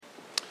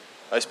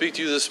I speak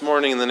to you this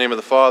morning in the name of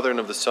the Father, and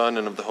of the Son,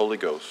 and of the Holy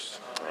Ghost.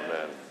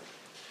 Amen.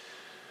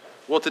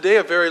 Well, today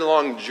a very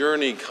long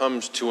journey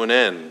comes to an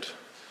end,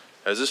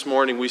 as this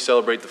morning we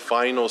celebrate the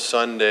final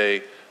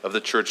Sunday of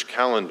the church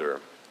calendar.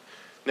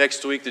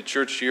 Next week, the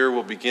church year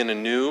will begin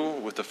anew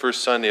with the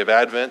first Sunday of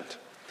Advent.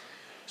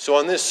 So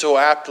on this so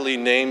aptly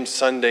named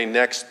Sunday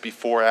next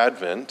before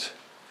Advent,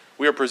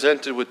 we are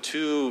presented with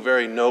two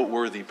very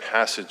noteworthy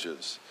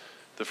passages.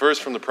 The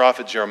first from the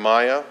prophet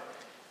Jeremiah,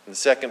 and the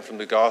second from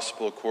the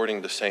Gospel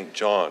according to St.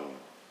 John.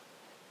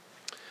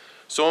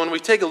 So when we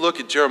take a look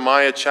at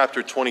Jeremiah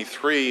chapter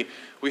 23,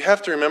 we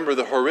have to remember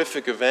the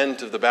horrific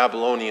event of the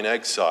Babylonian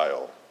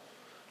exile,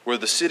 where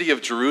the city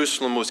of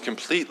Jerusalem was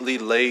completely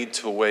laid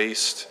to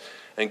waste,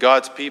 and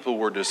God's people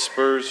were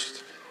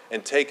dispersed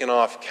and taken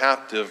off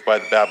captive by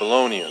the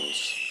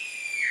Babylonians.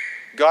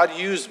 God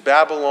used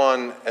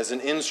Babylon as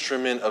an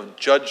instrument of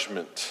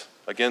judgment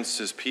against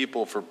his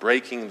people for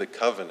breaking the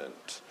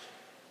covenant,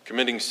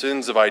 committing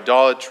sins of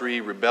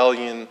idolatry,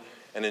 rebellion,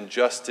 and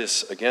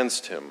injustice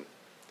against him.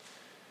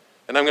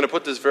 And I'm going to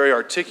put this very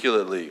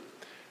articulately.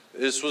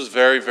 This was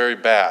very, very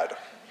bad.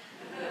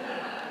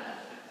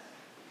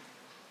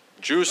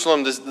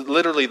 Jerusalem,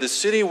 literally the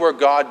city where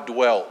God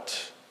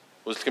dwelt,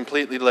 was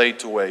completely laid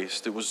to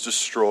waste. It was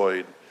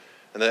destroyed.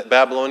 And the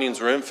Babylonians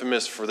were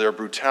infamous for their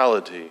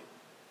brutality.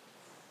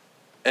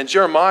 And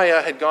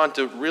Jeremiah had gone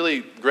to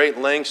really great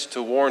lengths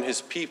to warn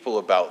his people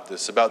about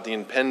this, about the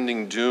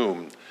impending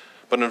doom.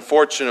 But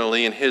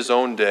unfortunately, in his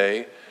own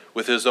day,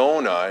 with his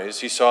own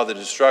eyes, he saw the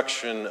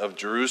destruction of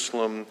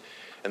Jerusalem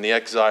and the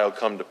exile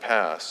come to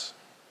pass.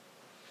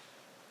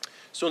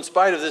 So in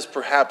spite of this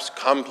perhaps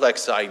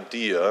complex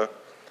idea,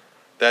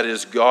 that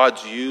is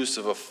God's use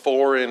of a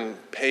foreign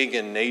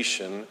pagan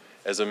nation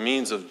as a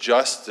means of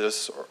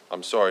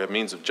a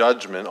means of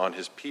judgment on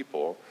his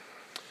people,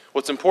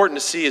 what's important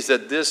to see is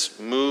that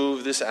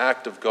this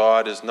act of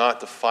God is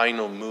not the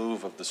final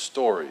move of the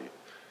story.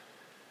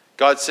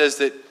 God says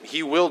that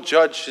he will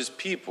judge his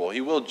people. He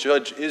will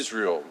judge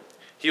Israel.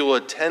 He will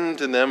attend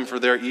to them for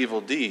their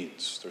evil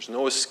deeds. There's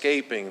no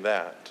escaping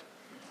that.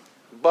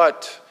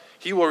 But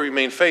he will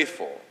remain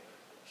faithful.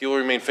 He will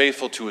remain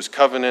faithful to his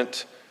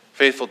covenant,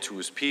 faithful to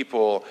his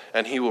people,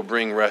 and he will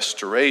bring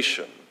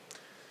restoration.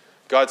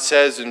 God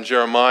says in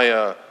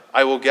Jeremiah,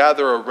 I will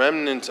gather a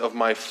remnant of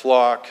my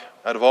flock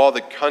out of all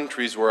the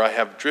countries where I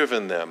have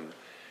driven them,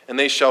 and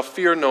they shall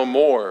fear no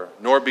more,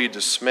 nor be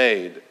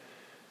dismayed.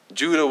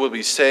 Judah will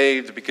be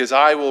saved, because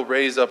I will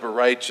raise up a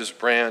righteous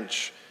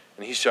branch,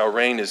 and he shall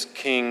reign as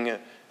king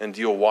and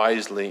deal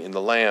wisely in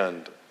the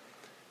land.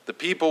 The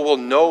people will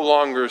no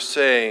longer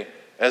say,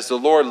 as the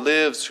Lord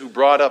lives, who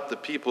brought up the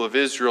people of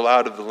Israel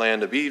out of the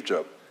land of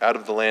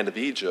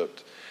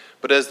Egypt,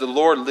 but as the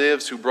Lord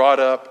lives, who brought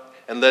up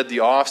and led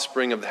the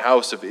offspring of the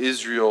house of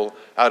Israel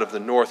out of the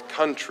north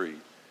country,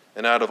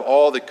 and out of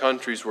all the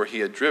countries where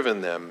he had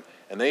driven them,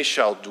 and they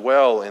shall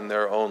dwell in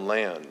their own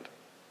land.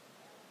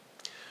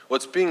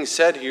 What's being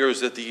said here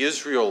is that the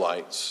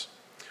Israelites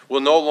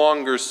will no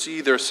longer see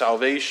their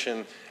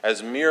salvation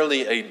as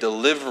merely a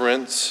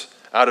deliverance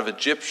out of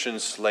Egyptian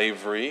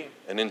slavery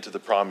and into the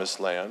promised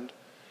land,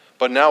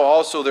 but now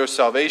also their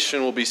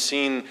salvation will be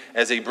seen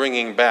as a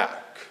bringing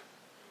back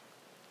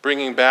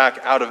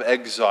out of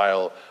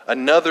exile,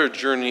 another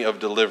journey of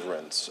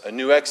deliverance, a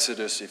new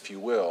exodus, if you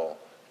will,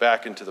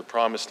 back into the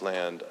promised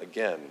land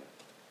again.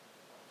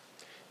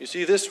 You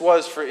see, this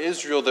was for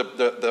Israel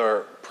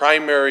their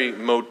primary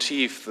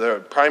motif, their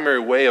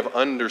primary way of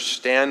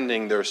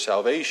understanding their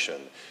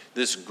salvation,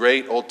 this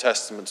great Old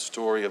Testament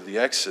story of the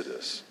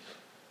Exodus,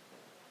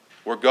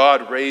 where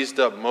God raised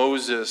up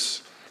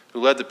Moses,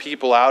 who led the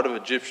people out of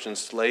Egyptian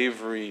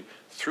slavery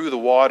through the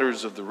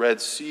waters of the Red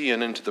Sea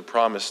and into the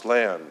promised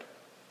land.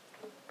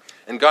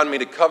 And God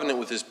made a covenant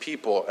with his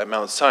people at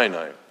Mount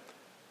Sinai.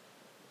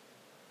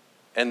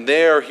 And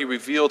there he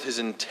revealed his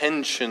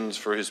intentions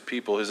for his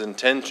people, his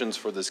intentions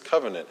for this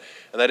covenant.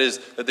 And that is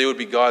that they would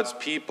be God's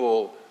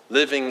people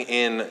living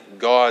in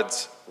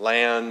God's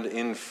land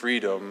in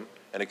freedom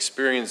and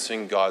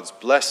experiencing God's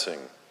blessing.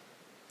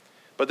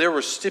 But there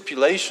were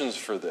stipulations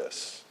for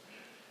this.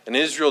 And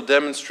Israel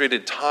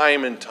demonstrated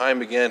time and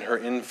time again her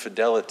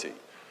infidelity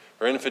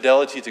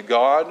to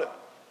God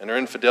and her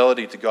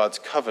infidelity to God's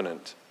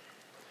covenant.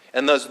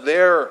 And thus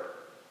their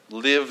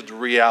lived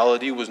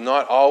reality was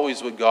not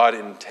always what God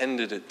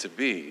intended it to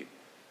be,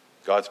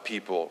 God's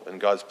people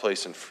and God's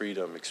place in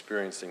freedom,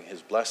 experiencing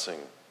his blessing.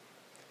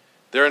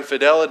 Their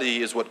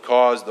infidelity is what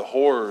caused the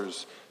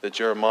horrors that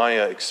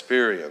Jeremiah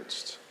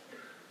experienced.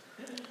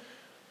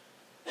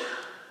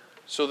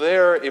 So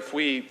there, if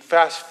we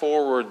fast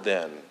forward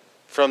then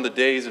from the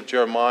days of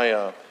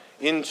Jeremiah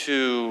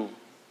into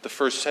the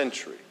first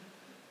century,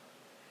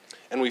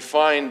 and we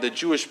find the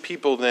Jewish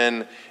people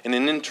then in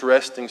an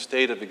interesting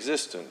state of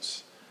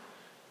existence.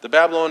 The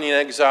Babylonian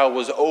exile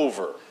was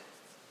over.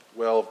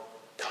 Well,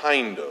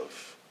 kind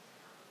of.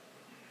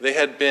 They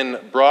had been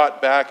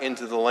brought back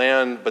into the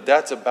land, but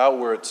that's about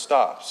where it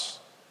stops.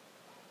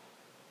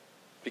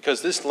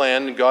 Because this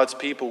land and God's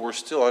people were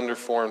still under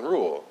foreign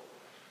rule,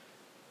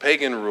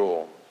 pagan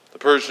rule, the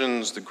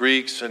Persians, the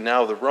Greeks, and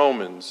now the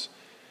Romans.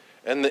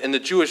 And the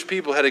Jewish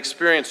people had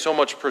experienced so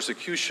much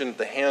persecution at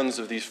the hands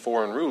of these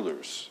foreign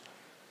rulers.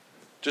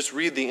 Just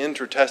read the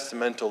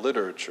intertestamental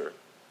literature,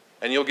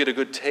 and you'll get a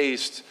good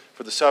taste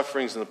for the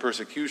sufferings and the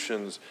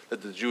persecutions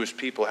that the Jewish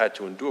people had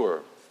to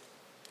endure.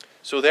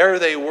 So there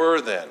they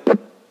were then,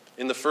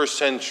 in the first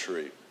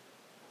century,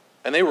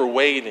 and they were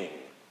waiting,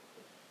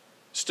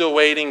 still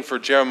waiting for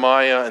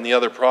Jeremiah and the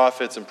other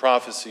prophets and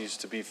prophecies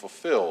to be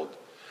fulfilled.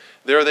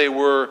 There they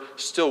were,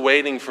 still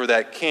waiting for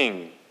that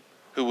king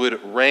who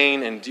would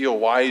reign and deal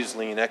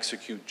wisely and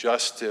execute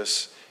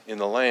justice in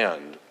the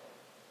land.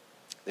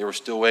 They were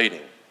still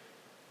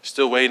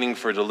waiting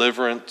for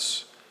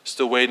deliverance,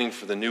 still waiting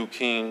for the new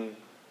king,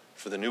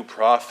 for the new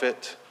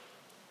prophet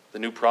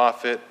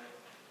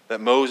that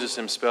Moses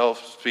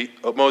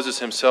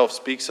himself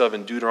speaks of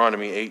in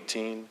Deuteronomy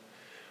 18,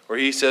 where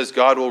he says,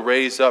 God will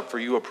raise up for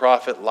you a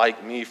prophet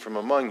like me from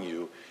among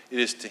you. It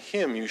is to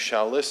him you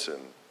shall listen.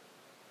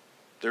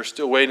 They're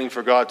still waiting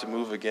for God to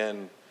move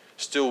again,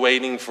 still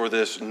waiting for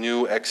this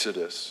new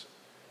Exodus,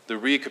 the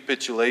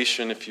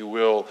recapitulation, if you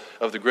will,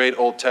 of the great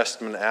Old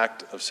Testament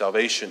act of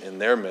salvation in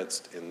their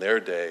midst, in their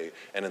day,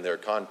 and in their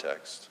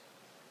context.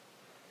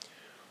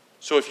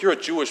 So if you're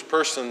a Jewish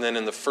person then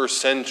in the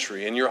first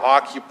century and you're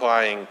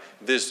occupying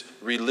this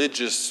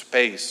religious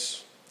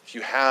space, if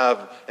you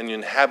have and you're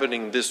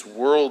inhabiting this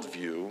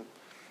worldview,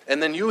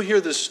 and then you hear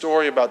this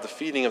story about the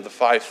feeding of the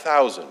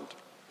 5,000,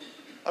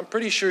 I'm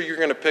pretty sure you're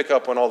going to pick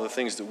up on all the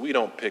things that we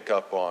don't pick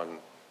up on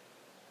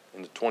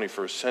in the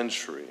 21st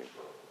century.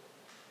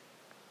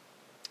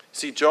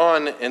 See,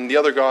 John and the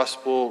other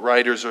gospel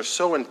writers are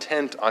so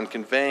intent on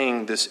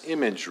conveying this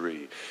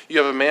imagery. You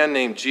have a man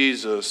named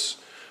Jesus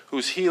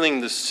who's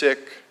healing the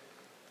sick.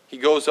 He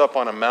goes up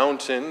on a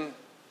mountain.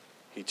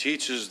 He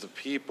teaches the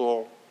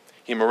people.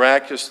 He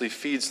miraculously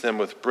feeds them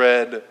with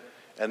bread.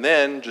 And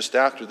then, just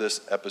after this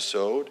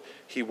episode,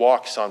 he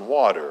walks on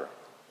water.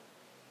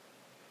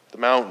 The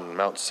mountain,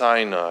 Mount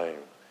Sinai,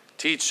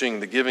 teaching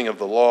the giving of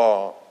the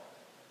law,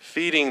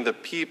 feeding the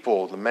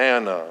people the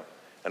manna,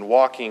 and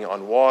walking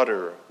on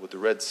water with the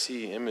Red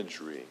Sea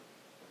imagery.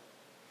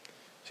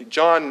 See,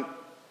 John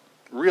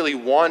really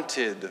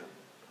wanted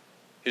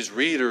his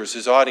readers,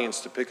 his audience,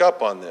 to pick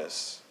up on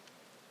this.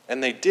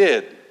 And they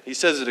did. He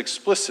says it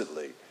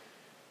explicitly.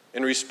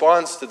 In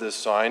response to this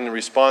sign, in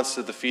response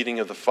to the feeding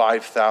of the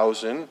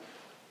 5,000,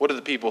 what do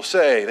the people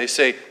say? They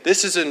say,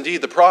 this is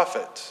indeed the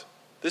prophet.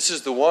 This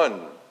is the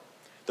one.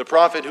 The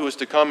prophet who is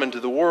to come into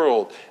the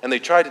world. And they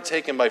tried to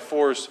take him by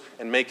force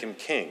and make him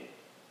king.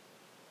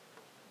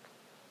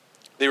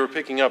 They were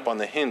picking up on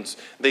the hints.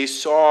 They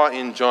saw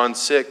in John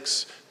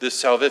 6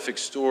 this salvific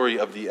story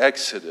of the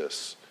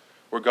Exodus,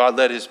 where God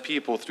led his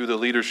people through the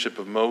leadership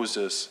of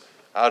Moses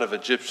out of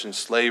Egyptian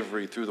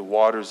slavery through the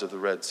waters of the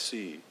Red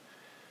Sea.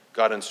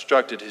 God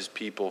instructed his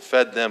people,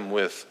 fed them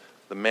with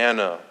the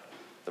manna,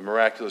 the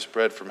miraculous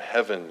bread from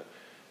heaven,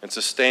 and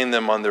sustained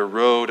them on their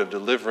road of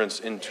deliverance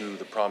into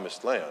the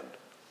promised land.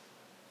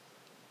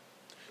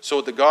 So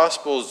what the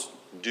Gospels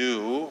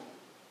do,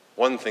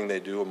 one thing they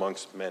do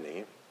amongst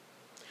many,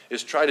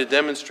 is try to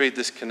demonstrate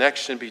this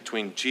connection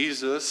between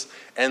Jesus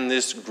and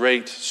this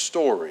great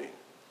story.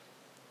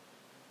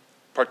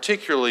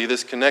 Particularly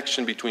this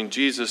connection between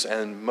Jesus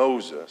and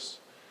Moses.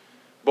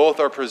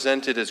 Both are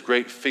presented as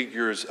great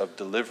figures of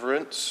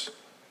deliverance.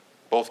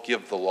 Both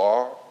give the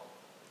law.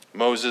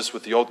 Moses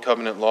with the Old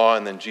Covenant law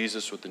and then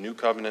Jesus with the New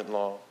Covenant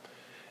law.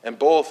 And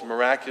both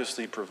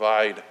miraculously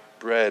provide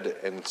bread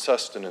and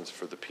sustenance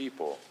for the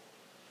people.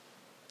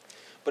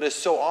 But as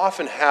so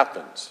often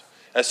happens,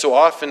 as so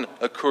often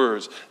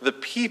occurs, the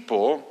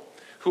people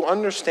who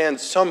understand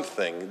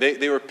something,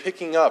 they were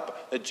picking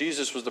up that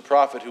Jesus was the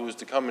prophet who was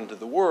to come into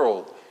the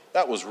world.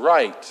 That was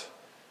right,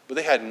 but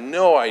they had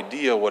no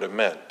idea what it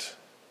meant.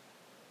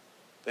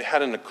 They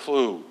hadn't a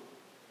clue.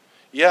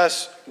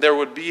 Yes, there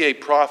would be a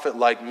prophet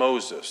like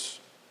Moses.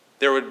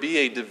 There would be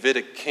a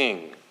Davidic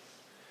king.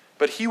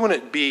 But he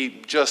wouldn't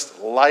be just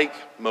like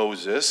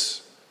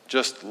Moses,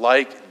 just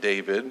like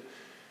David.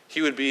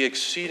 He would be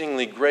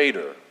exceedingly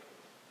greater.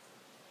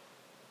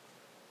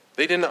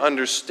 They didn't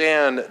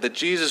understand that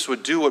Jesus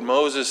would do what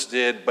Moses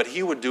did, but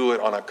he would do it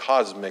on a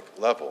cosmic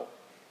level.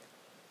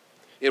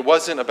 It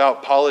wasn't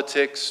about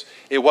politics.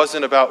 It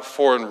wasn't about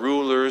foreign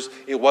rulers.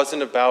 It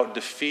wasn't about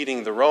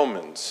defeating the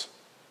Romans.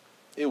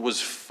 It was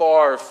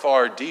far,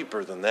 far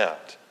deeper than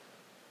that.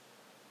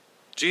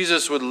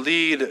 Jesus would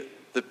lead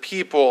the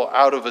people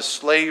out of a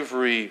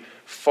slavery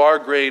far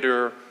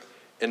greater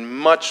and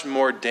much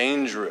more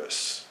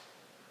dangerous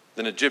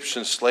than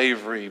Egyptian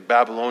slavery,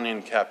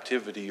 Babylonian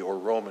captivity, or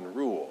Roman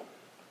rule.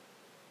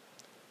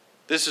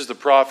 This is the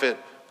prophet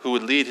who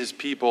would lead his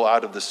people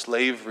out of the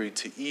slavery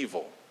to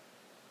evil,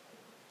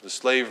 the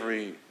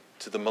slavery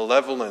to the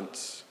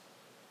malevolence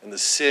and the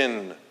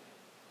sin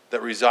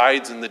that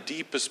resides in the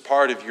deepest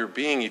part of your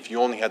being if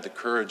you only had the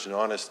courage and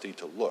honesty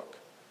to look.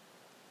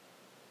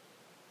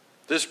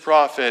 This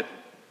prophet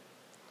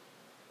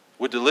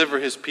would deliver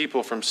his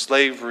people from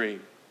slavery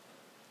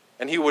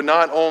And he would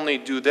not only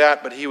do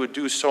that, but he would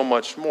do so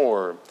much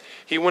more.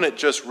 He wouldn't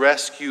just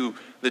rescue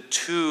the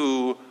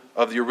 2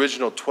 of the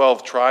original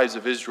 12 tribes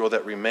of Israel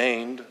that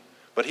remained,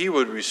 but he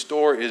would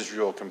restore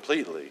Israel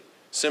completely,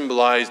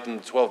 symbolized in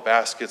the 12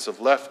 baskets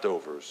of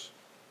leftovers,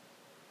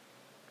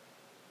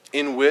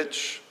 in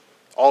which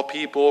all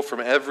people from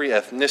every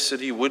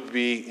ethnicity would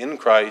be, in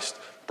Christ,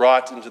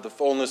 brought into the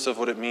fullness of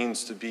what it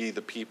means to be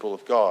the people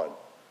of God.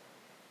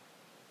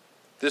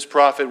 This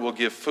prophet will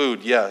give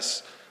food,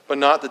 yes, but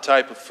not the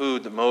type of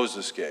food that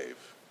Moses gave.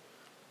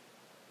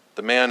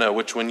 The manna,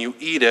 which when you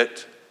eat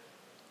it,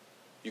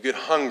 you get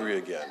hungry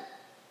again.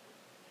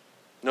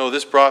 No,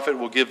 this prophet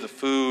will give the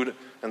food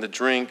and the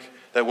drink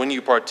that when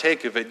you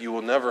partake of it, you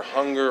will never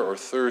hunger or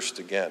thirst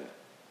again.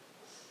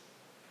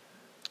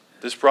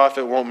 This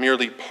prophet won't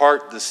merely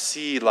part the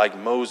sea like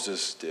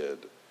Moses did.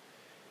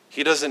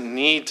 He doesn't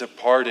need to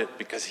part it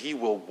because he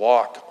will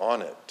walk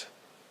on it.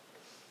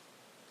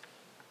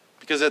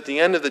 Because at the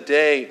end of the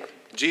day,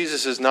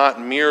 Jesus is not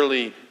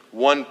merely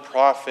one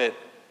prophet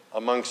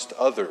amongst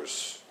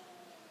others.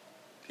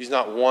 He's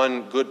not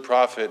one good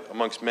prophet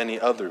amongst many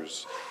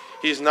others.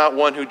 He's not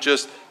one who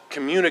just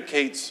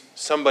communicates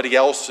somebody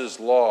else's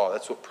law.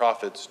 That's what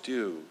prophets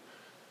do.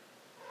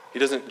 He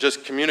doesn't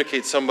just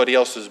communicate somebody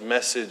else's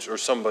message or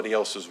somebody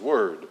else's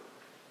word.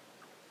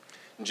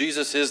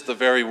 Jesus is the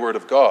very Word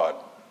of God,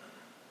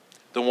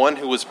 the one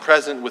who was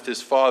present with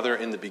his Father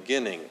in the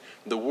beginning,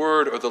 the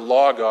Word or the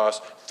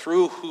Logos,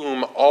 through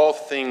whom all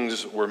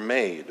things were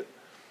made.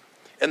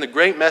 And the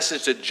great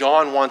message that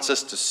John wants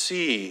us to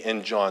see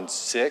in John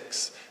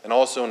 6, and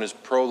also in his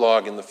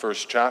prologue in the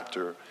first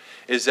chapter,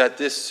 is that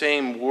this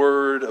same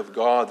Word of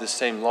God, this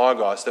same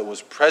Logos that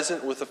was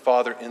present with the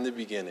Father in the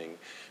beginning,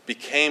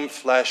 became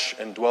flesh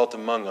and dwelt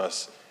among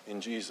us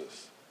in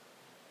Jesus.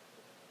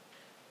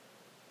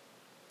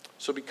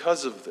 So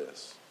because of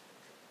this,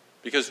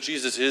 because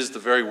Jesus is the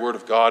very Word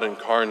of God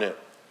incarnate,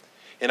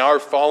 in our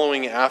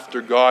following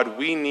after God,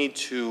 we need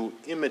to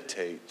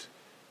imitate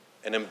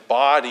and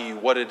embody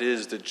what it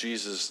is that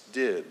Jesus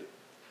did.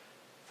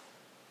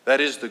 That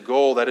is the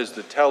goal, that is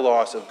the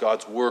telos of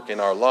God's work in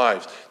our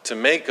lives, to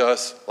make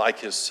us like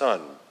his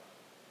Son.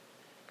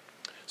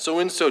 So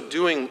in so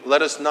doing,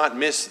 let us not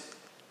miss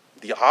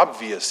the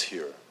obvious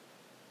here.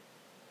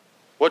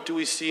 What do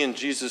we see in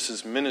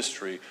Jesus'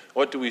 ministry?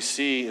 What do we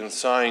see in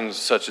signs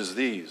such as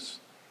these?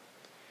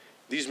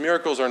 These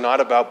miracles are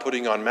not about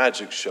putting on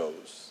magic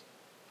shows.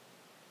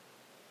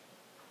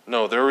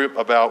 No, they're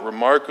about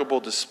remarkable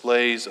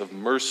displays of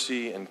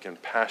mercy and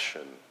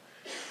compassion.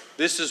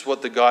 This is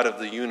what the God of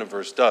the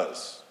universe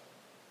does.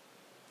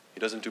 He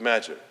doesn't do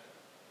magic.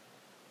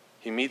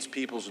 He meets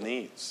people's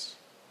needs.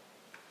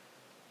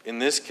 In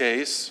this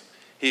case,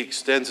 he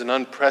extends an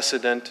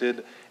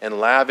unprecedented and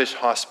lavish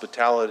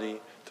hospitality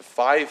to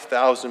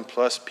 5,000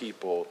 plus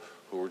people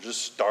who were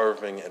just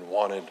starving and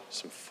wanted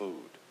some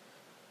food.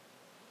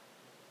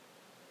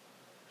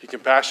 He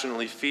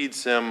compassionately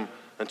feeds them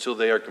until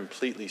they are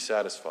completely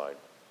satisfied.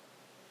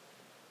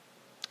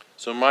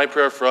 So my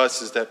prayer for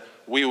us is that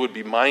we would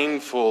be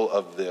mindful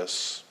of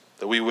this,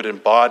 that we would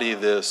embody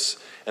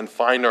this and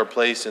find our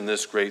place in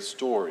this great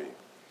story,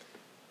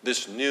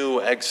 this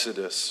new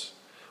Exodus,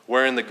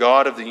 wherein the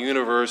God of the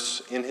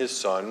universe in his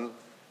Son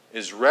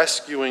is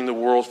rescuing the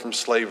world from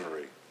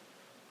slavery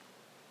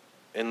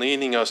and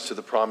leading us to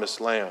the promised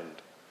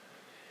land.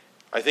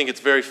 I think it's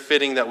very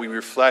fitting that we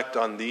reflect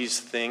on these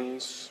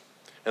things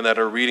and that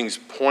our readings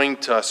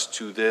point us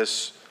to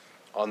this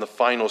on the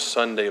final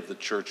Sunday of the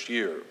church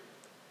year,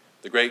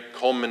 the great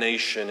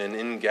culmination and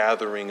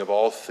ingathering of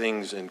all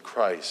things in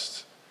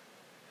Christ.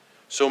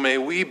 So may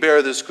we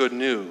bear this good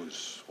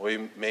news.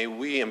 May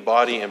we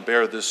embody and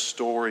bear this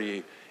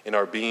story in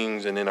our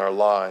beings and in our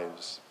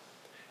lives,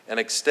 and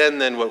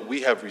extend then what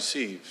we have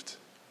received.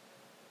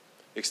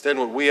 Extend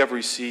what we have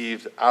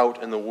received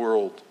out in the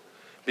world,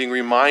 being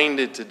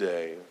reminded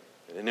today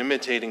and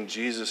imitating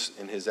Jesus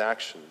in his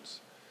actions,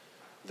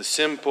 the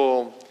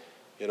simple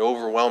yet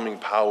overwhelming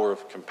power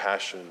of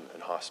compassion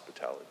and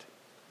hospitality.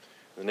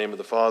 In the name of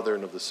the Father,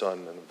 and of the Son,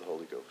 and of the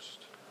Holy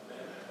Ghost.